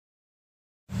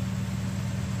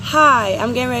Hi,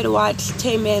 I'm getting ready to watch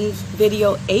Taemin's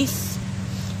video Ace.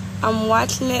 I'm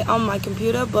watching it on my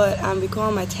computer, but I'm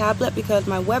recording my tablet because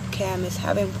my webcam is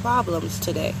having problems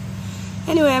today.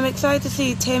 Anyway, I'm excited to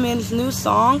see Taemin's new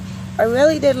song. I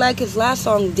really did like his last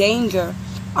song, Danger.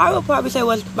 I would probably say it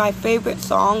was my favorite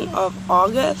song of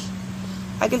August.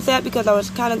 I can say it because I was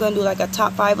kind of going to do like a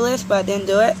top 5 list, but I didn't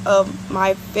do it, of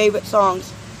my favorite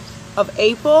songs of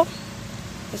April.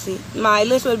 Let's see. My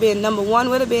list would have been, number 1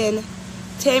 would have been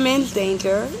Taemin's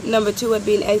Danger. Number 2 would have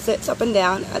been Exits Up and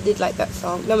Down. I did like that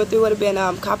song. Number 3 would have been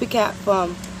Copycat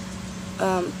from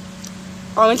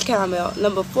Orange Caramel.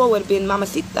 Number 4 would have been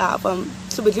Mamacita from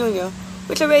Super Junior,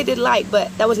 which I really did like, but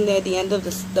that wasn't near the end of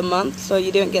the month, so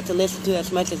you didn't get to listen to it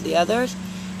as much as the others.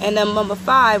 And then number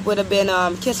 5 would have been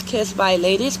Kiss Kiss by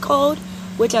Ladies Code,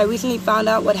 which I recently found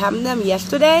out what happened to them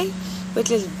yesterday,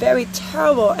 which is very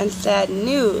terrible and sad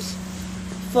news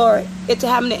for it to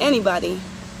happen to anybody,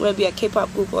 whether it be a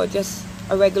K-pop group or just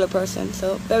a regular person.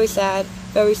 So very sad,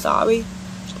 very sorry,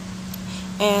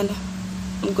 and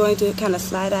I'm going to kind of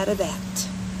slide out of that.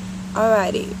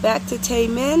 Alrighty, back to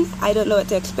Taemin. I don't know what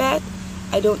to expect.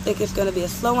 I don't think it's going to be a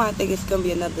slow one. I think it's going to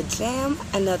be another jam,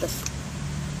 another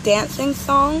dancing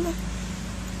song.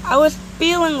 I was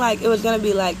feeling like it was going to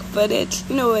be like footage,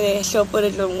 you know, where they show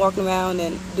footage of them walking around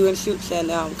and doing shoots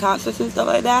and concerts and stuff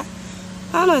like that.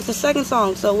 I don't know, it's the second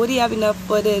song, so would he have enough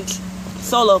footage,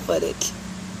 solo footage,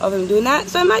 of him doing that?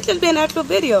 So it might just be an actual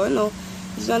video, you know.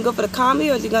 Is he going to go for the comedy,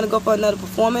 or is he going to go for another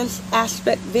performance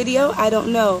aspect video? I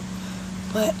don't know.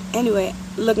 But anyway,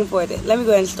 looking forward to it. Let me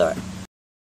go ahead and start.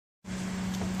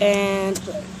 And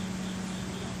play.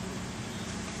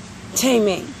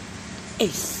 Taemin,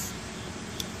 Ace.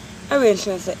 I really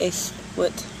trying to say Ace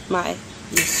with my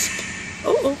lisp.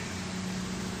 Oh.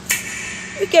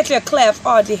 You get your clap,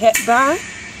 Audrey Hepburn.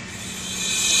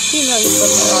 You know you're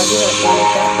supposed to Audrey Hepburn if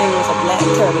that thing was a black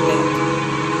turtle band.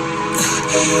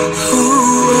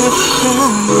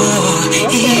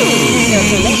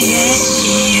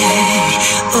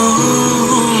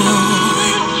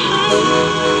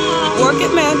 Work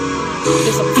it, man.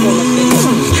 It's a performance video.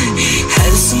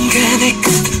 한순간의 끝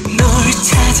널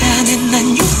찾아낸 난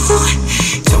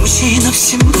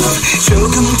정신없이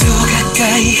조금 더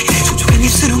가까이 촉촉한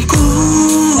입술은 꿈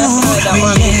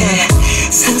위에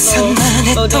상상만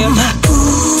했던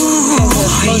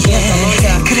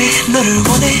그래 너를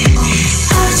원해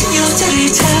아직 여자를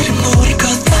잘 모를 것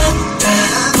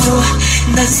같다고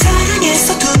난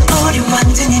사랑해서 둔 어린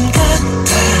왕자님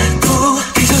같다고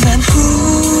그저 난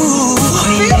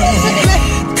후회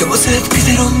그 모습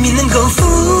그대로 믿는 거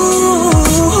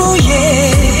후회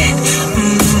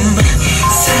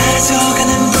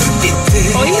사라져가는 불빛들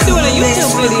Oh, he's doing a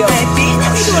YouTube video.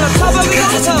 He's doing a cover video.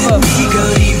 I don't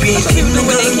even know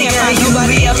where they can't find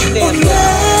nobody else to dance with.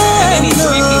 And then he's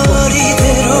 3 people.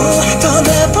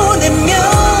 떠나보내면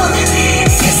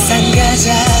세상 가장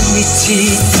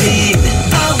미치지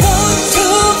I want to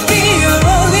be your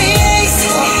only ace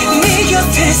네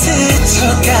곁에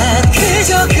스쳐간 그저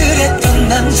그랬던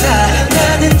남자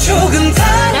나는 조금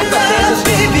달라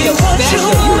baby I want you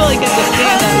You really get to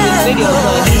stand out in this video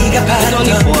because there's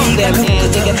only 4 of them and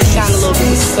they get to shine a little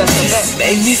bit special effects.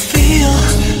 Make me feel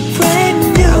brand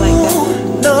new I like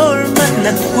that. 널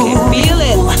만난 후 Feel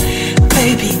it.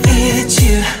 Baby it's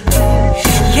you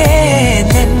Yeah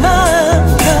내 맘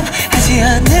변하지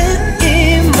않은 이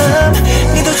맘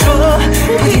믿어줘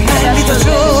부디 날 믿어줘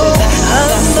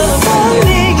I'm not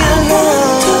falling in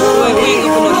love We ain't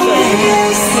gonna show you.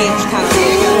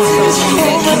 It's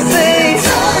kind of big.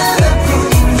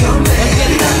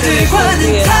 남들과는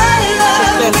달라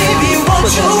Baby want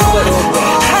you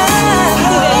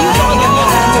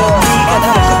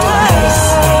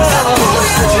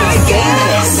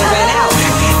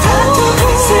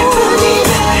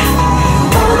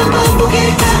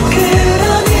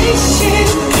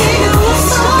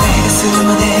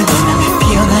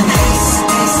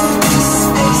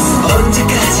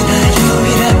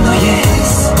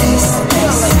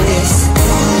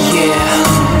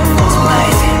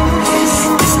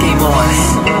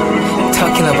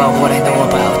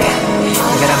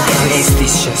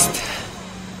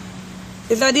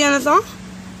Is that the end of the song?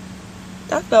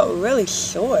 That felt really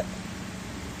short.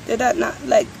 Did that not,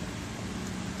 like,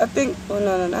 I think, oh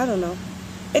no, I don't know.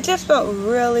 It just felt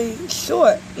really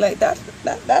short. Like, that's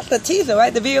the teaser,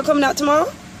 right? The video coming out tomorrow?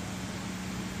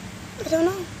 I don't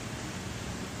know.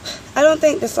 I don't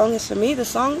think the song is for me. The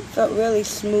song felt really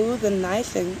smooth and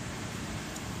nice, and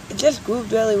it just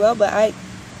grooved really well, but I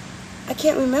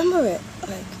can't remember it.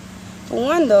 Like, for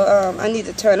one, though, I need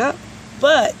to turn up,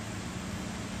 but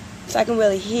so I can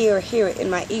really hear it in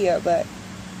my ear, but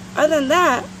other than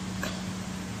that,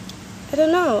 I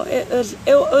don't know. It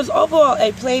was overall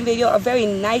a plain video, a very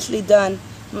nicely done,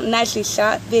 nicely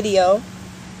shot video.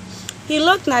 He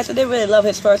looked nice. I didn't really love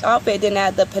his first outfit. It didn't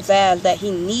have the pizzazz that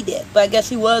he needed. But I guess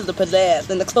he was the pizzazz,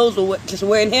 and the clothes were just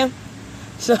wearing him.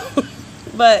 So,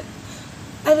 but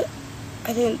I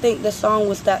didn't think the song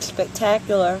was that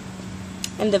spectacular.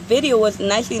 And the video was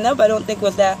nicely enough, but I don't think it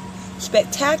was that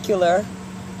spectacular.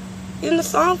 Even the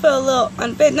song felt a little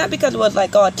unfit. Not because it was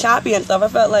like all choppy and stuff. I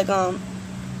felt like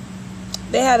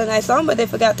they had a nice song, but they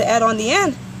forgot to add on the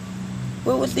end.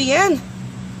 Where was the end?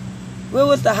 Where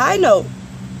was the high note?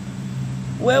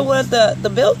 Where was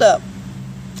the build-up?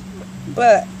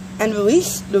 And the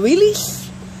release,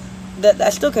 that I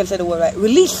still can't say the word right.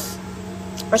 Release.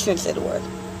 I shouldn't say the word.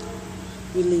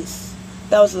 Release.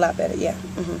 That was a lot better, yeah.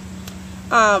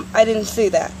 I didn't see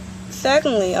that.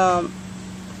 Secondly, I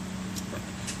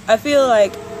feel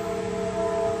like,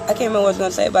 I can't remember what I was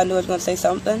going to say, but I knew I was going to say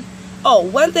something. Oh,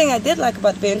 one thing I did like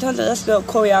about the video, in terms of the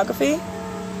choreography,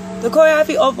 the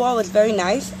choreography overall was very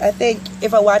nice. I think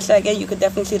if I watched that again, you could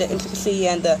definitely see the intricacy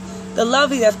and the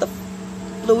loveliness, the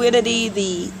fluidity,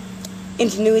 the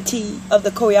ingenuity of the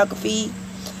choreography.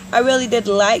 I really did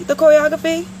like the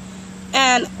choreography.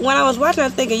 And when I was watching, I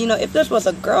was thinking, you know, if this was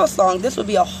a girl song, this would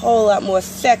be a whole lot more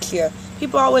sexier.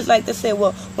 People always like to say,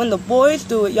 well, when the boys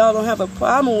do it, y'all don't have a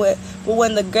problem with it. But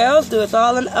when the girls do it, it's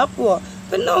all an uproar.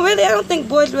 But no, really, I don't think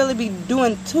boys really be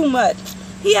doing too much.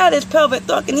 He had his pelvic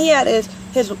thrust and he had his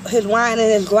whine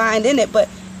and his grind in it, but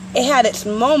it had its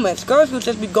moments. Girls would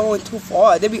just be going too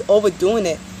far. They'd be overdoing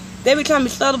it. They'd be trying to be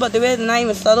subtle, but they're really not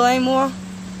even subtle anymore.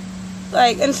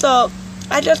 Like, and so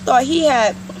I just thought he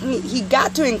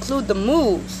got to include the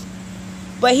moves,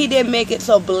 but he didn't make it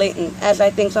so blatant as I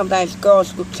think sometimes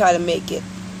girls would try to make it.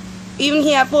 Even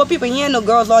he had 4 people. He had no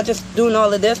girls all just doing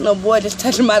all of this, no boy just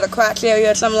touching by the crotch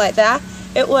area or something like that.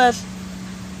 It was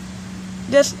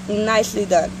just nicely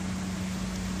done.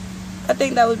 I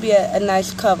think that would be a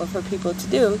nice cover for people to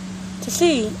do, to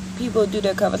see people do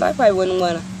their covers. I probably wouldn't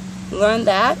want to learn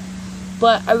that,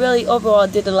 but I really overall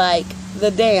did like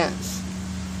the dance.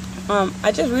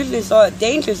 I just recently saw a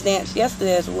Dangerous dance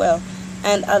yesterday as well,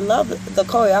 and I love the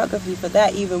choreography for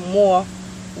that even more.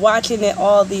 Watching it,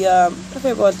 all the my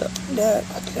favorite was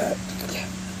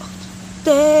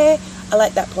I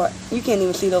like that part. You can't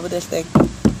even see it over this thing,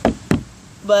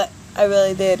 but I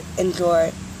really did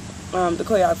enjoy the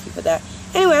choreography for that.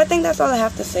 Anyway, I think that's all I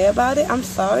have to say about it. I'm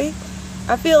sorry.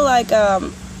 I feel like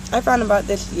I found about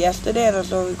this yesterday, and I was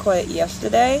going to record it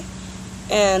yesterday,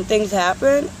 and things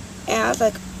happened, and I was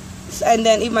like, and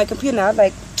then even my computer, I was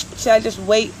like, should I just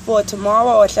wait for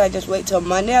tomorrow, or should I just wait till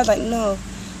Monday? I was like, no,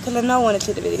 because I don't want to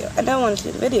see the video. I don't want to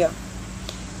see the video.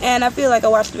 And I feel like I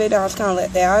watched the video and I was kind of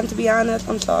let down, to be honest.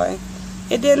 I'm sorry.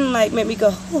 It didn't like make me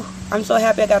go, whew, I'm so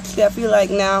happy I got to see it. I feel like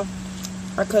now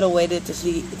I could have waited to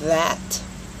see that.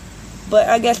 But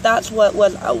I guess that's what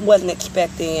I wasn't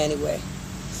expecting anyway.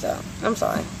 So, I'm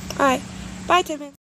sorry. Alright. Bye, Taemin.